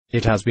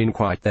It has been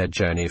quite their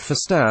journey for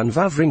Stan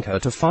Wawrinka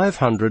to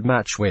 500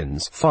 match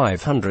wins,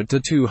 500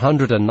 to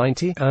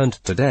 290, and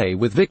today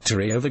with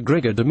victory over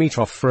Grigor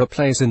Dimitrov for a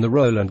place in the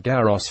Roland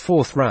Garros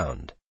fourth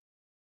round.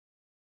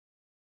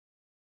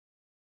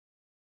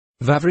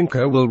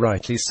 Wawrinka will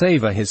rightly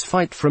savor his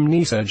fight from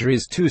knee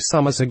surgeries 2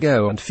 summers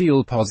ago and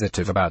feel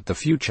positive about the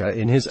future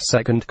in his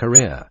second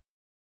career.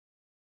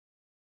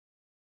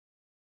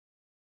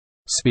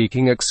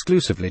 Speaking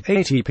exclusively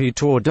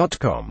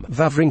ATPTour.com,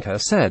 Wawrinka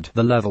said,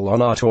 "The level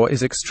on our tour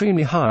is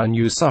extremely high and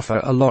you suffer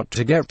a lot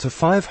to get to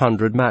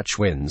 500 match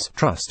wins,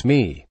 trust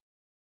me.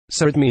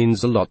 So it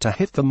means a lot to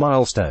hit the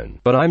milestone,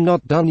 but I'm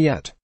not done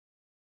yet.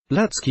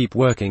 Let's keep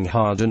working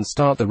hard and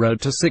start the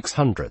road to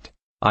 600.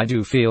 I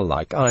do feel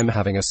like I'm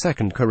having a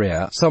second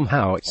career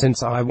somehow,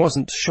 since I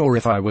wasn't sure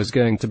if I was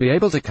going to be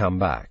able to come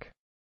back.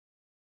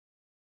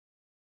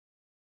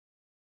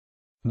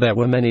 There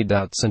were many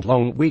doubts and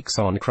long weeks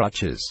on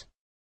crutches.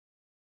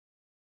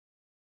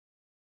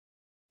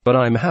 But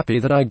I'm happy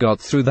that I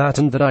got through that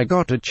and that I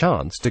got a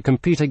chance to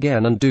compete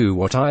again and do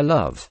what I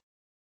love.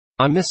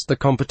 I missed the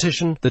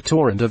competition, the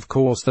tour and of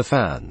course the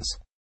fans.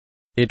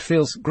 It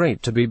feels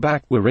great to be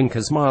back."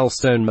 Wawrinka's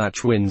milestone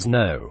match wins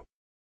no.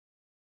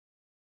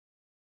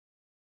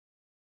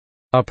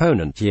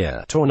 Opponent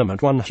year: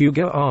 Tournament 1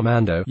 Hugo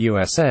Armando,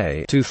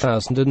 USA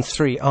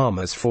 2003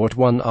 Armas Fort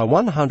 1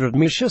 R100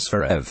 Misha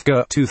Zverev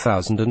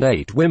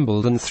 2008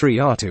 Wimbledon 3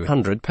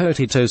 R200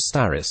 Potito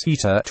Staris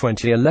Ita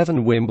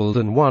 2011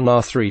 Wimbledon 1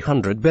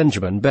 R300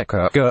 Benjamin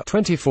Becker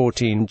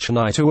 2014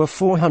 Chennai Tour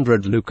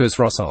 400 Lucas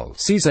Rosol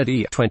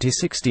CZE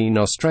 2016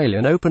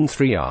 Australian Open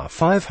 3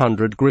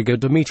 R500 Grigor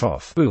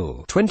Dimitrov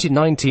Boule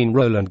 2019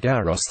 Roland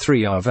Garros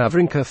 3 R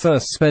Wawrinka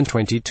first spent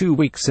 22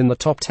 weeks in the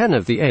top 10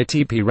 of the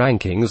ATP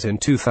rankings in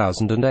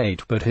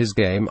 2008, but his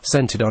game,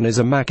 centered on his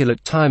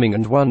immaculate timing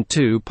and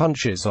 1-2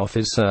 punches off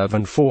his serve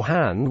and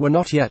forehand, were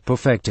not yet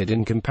perfected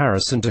in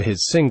comparison to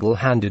his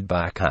single-handed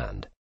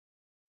backhand.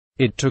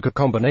 It took a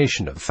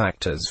combination of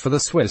factors for the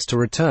Swiss to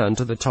return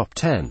to the top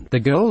 10, the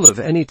goal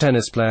of any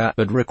tennis player,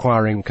 but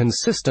requiring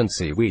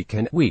consistency week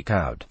in, week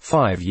out,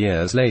 5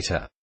 years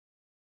later.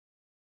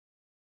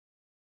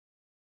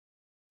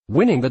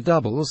 Winning the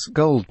doubles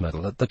gold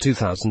medal at the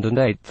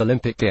 2008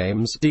 Olympic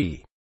Games,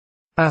 D.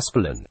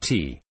 Aspelin,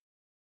 T.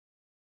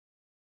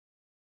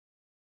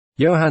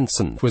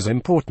 Johansson, was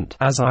important,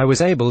 as I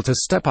was able to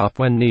step up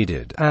when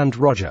needed, and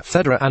Roger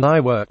Federer and I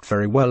worked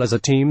very well as a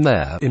team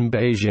there, in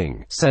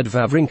Beijing, said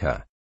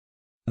Wawrinka.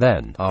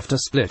 Then, after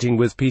splitting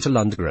with Peter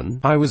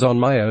Lundgren, I was on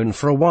my own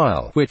for a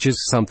while, which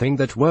is something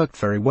that worked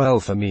very well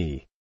for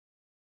me.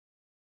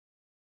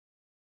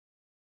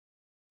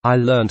 I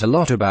learned a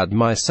lot about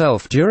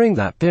myself during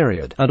that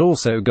period, and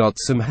also got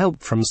some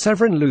help from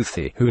Severin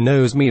Luthi, who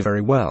knows me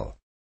very well.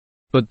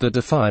 But the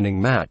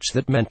defining match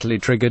that mentally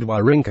triggered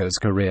Wawrinka's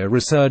career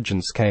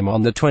resurgence came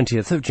on the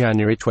 20th of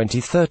January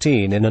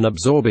 2013 in an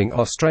absorbing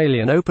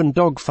Australian Open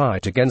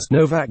dogfight against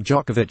Novak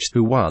Djokovic,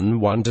 who won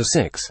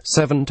 1-6,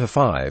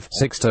 7-5,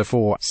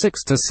 6-4,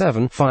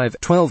 6-7, 5,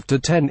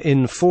 12-10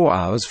 in 4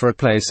 hours for a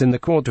place in the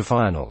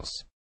quarterfinals.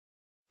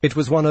 "It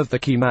was one of the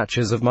key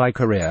matches of my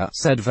career,"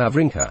 said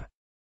Wawrinka.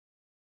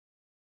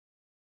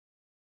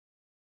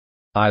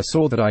 "I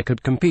saw that I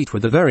could compete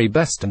with the very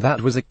best and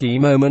that was a key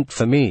moment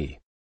for me.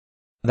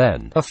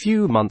 Then, a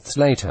few months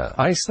later,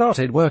 I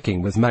started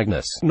working with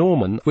Magnus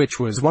Norman,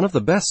 which was one of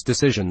the best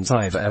decisions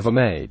I've ever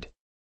made.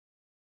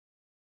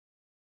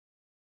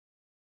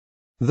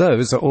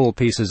 Those are all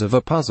pieces of a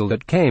puzzle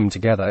that came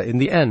together in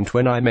the end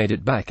when I made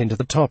it back into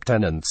the top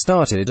 10 and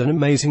started an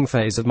amazing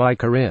phase of my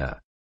career.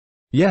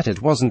 Yet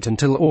it wasn't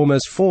until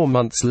almost 4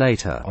 months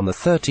later, on the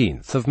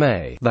 13th of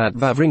May, that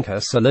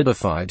Wawrinka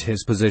solidified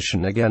his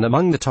position again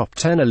among the top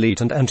 10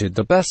 elite and entered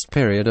the best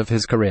period of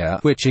his career,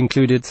 which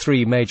included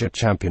 3 major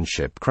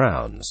championship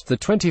crowns: the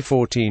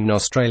 2014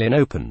 Australian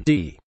Open,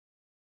 D.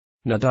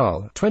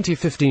 Nadal,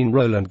 2015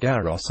 Roland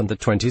Garros and the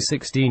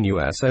 2016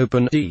 US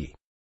Open, D.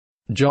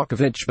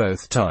 Djokovic,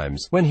 both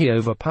times when he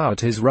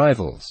overpowered his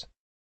rivals.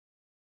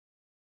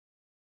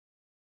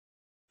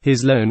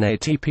 His lone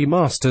ATP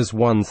Masters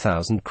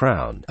 1000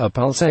 crown, a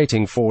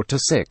pulsating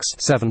 4-6,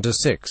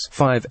 7-6,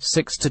 5,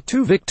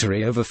 6-2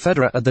 victory over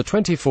Federer at the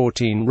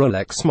 2014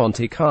 Rolex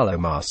Monte Carlo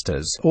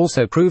Masters,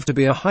 also proved to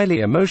be a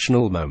highly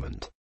emotional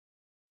moment.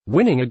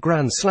 "Winning a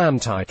Grand Slam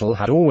title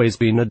had always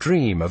been a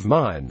dream of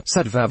mine,"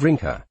 said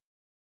Wawrinka.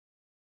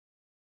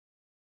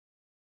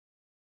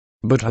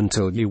 "But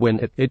until you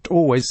win it, it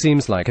always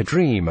seems like a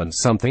dream and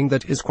something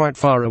that is quite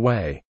far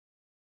away.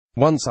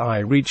 Once I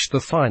reached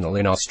the final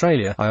in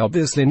Australia, I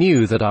obviously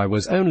knew that I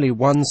was only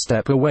one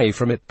step away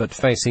from it, but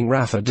facing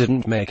Rafa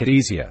didn't make it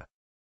easier.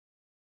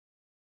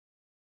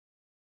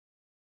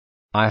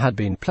 I had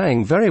been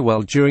playing very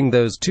well during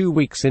those 2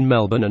 weeks in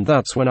Melbourne, and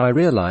that's when I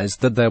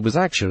realized that there was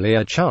actually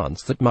a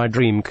chance that my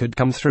dream could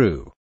come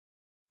through.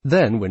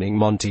 Then winning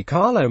Monte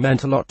Carlo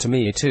meant a lot to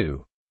me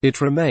too. It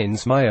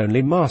remains my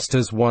only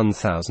Masters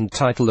 1000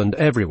 title and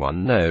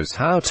everyone knows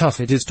how tough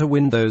it is to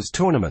win those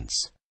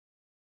tournaments."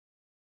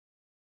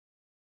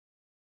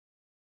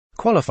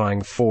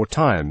 Qualifying 4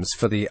 times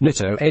for the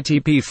NITO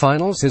ATP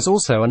finals is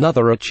also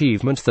another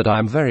achievement that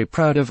I'm very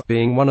proud of.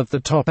 Being one of the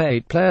top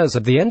 8 players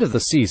at the end of the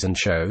season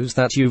shows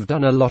that you've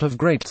done a lot of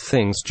great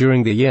things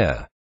during the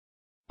year.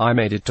 I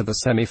made it to the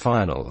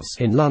semi-finals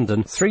in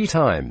London 3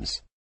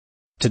 times.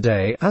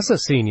 Today, as a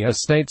senior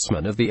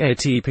statesman of the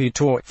ATP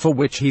Tour, for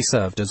which he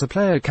served as a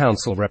player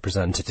council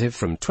representative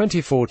from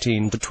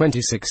 2014 to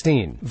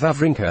 2016,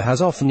 Wawrinka has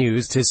often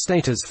used his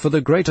status for the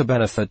greater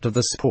benefit of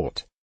the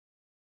sport.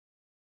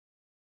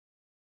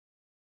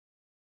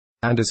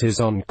 And as his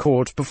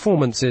on-court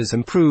performances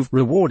improve,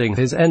 rewarding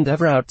his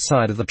endeavor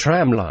outside of the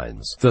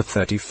tramlines, the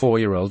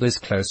 34-year-old is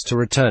close to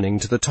returning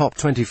to the top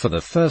 20 for the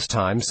first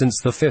time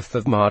since the 5th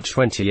of March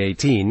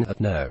 2018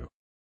 at No.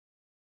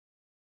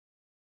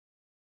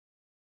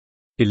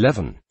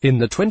 11. In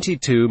the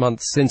 22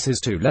 months since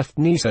his 2 left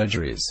knee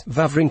surgeries,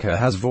 Wawrinka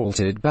has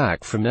vaulted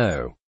back from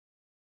No.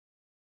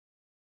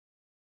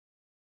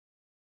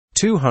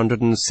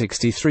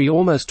 263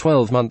 almost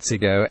 12 months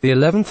ago, the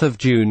 11th of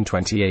June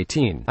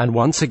 2018, and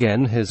once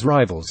again his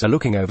rivals are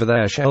looking over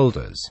their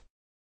shoulders.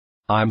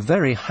 I'm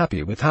very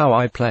happy with how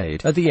I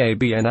played at the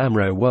ABN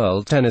AMRO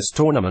World Tennis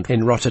Tournament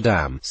in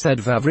Rotterdam, said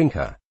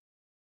Wawrinka.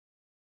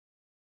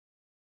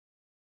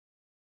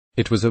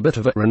 It was a bit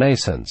of a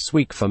renaissance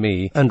week for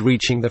me, and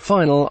reaching the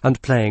final,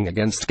 and playing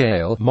against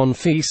Gaël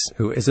Monfils,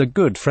 who is a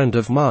good friend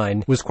of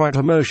mine, was quite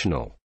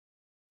emotional.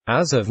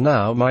 As of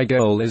now, my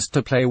goal is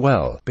to play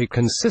well, be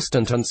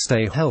consistent and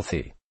stay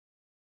healthy.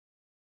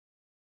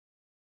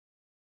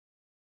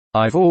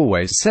 I've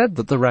always said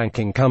that the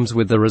ranking comes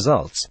with the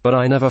results, but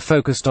I never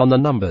focused on the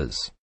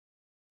numbers.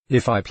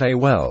 If I play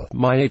well,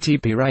 my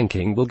ATP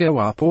ranking will go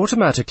up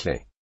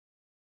automatically.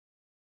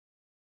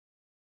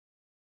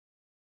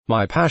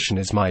 My passion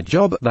is my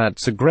job,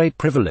 that's a great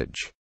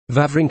privilege.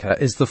 Wawrinka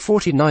is the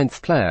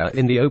 49th player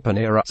in the Open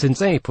era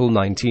since April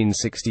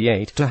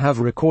 1968 to have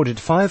recorded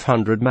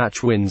 500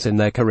 match wins in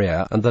their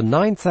career, and the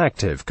 9th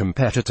active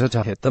competitor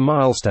to hit the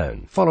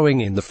milestone,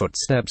 following in the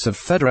footsteps of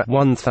Federer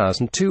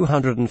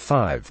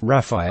 1205,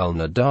 Rafael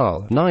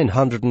Nadal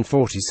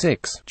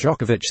 946,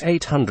 Djokovic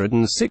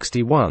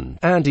 861,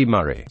 Andy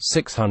Murray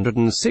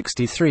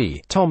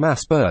 663,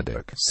 Thomas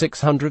Berdych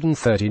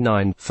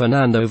 639,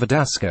 Fernando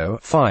Verdasco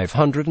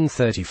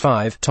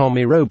 535,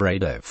 Tommy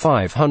Robredo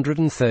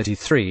 533,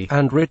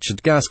 and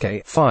Richard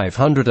Gasquet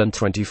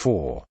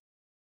 524.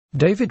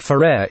 David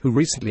Ferrer, who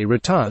recently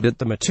retired at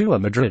the Matua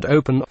Madrid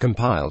Open,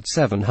 compiled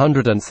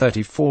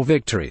 734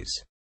 victories.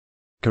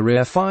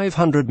 Career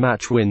 500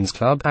 match wins.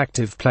 Club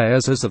active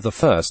players as of the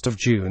 1st of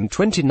June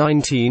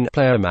 2019.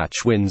 Player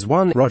match wins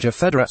 1. Roger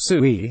Federer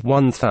SUE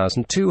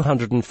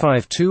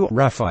 1205. 2.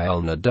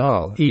 Rafael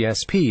Nadal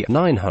ESP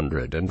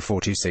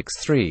 946.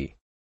 3.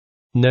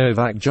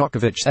 Novak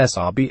Djokovic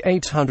SRB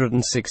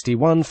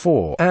 861.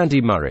 4.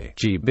 Andy Murray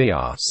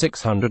GBR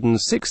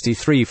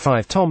 663.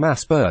 5.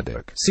 Thomas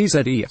Berdych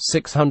CZE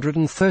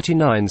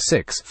 639.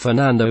 6.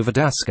 Fernando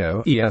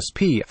Verdasco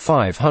ESP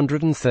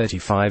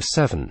 535.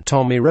 7.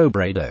 Tommy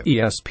Robredo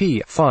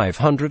ESP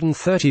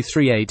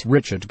 533. 8.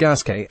 Richard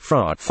Gasquet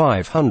FRAT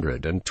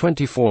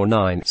 524.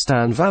 9.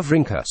 Stan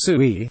Wawrinka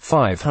SUE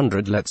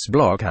 500. Let's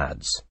block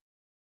ads.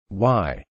 Why?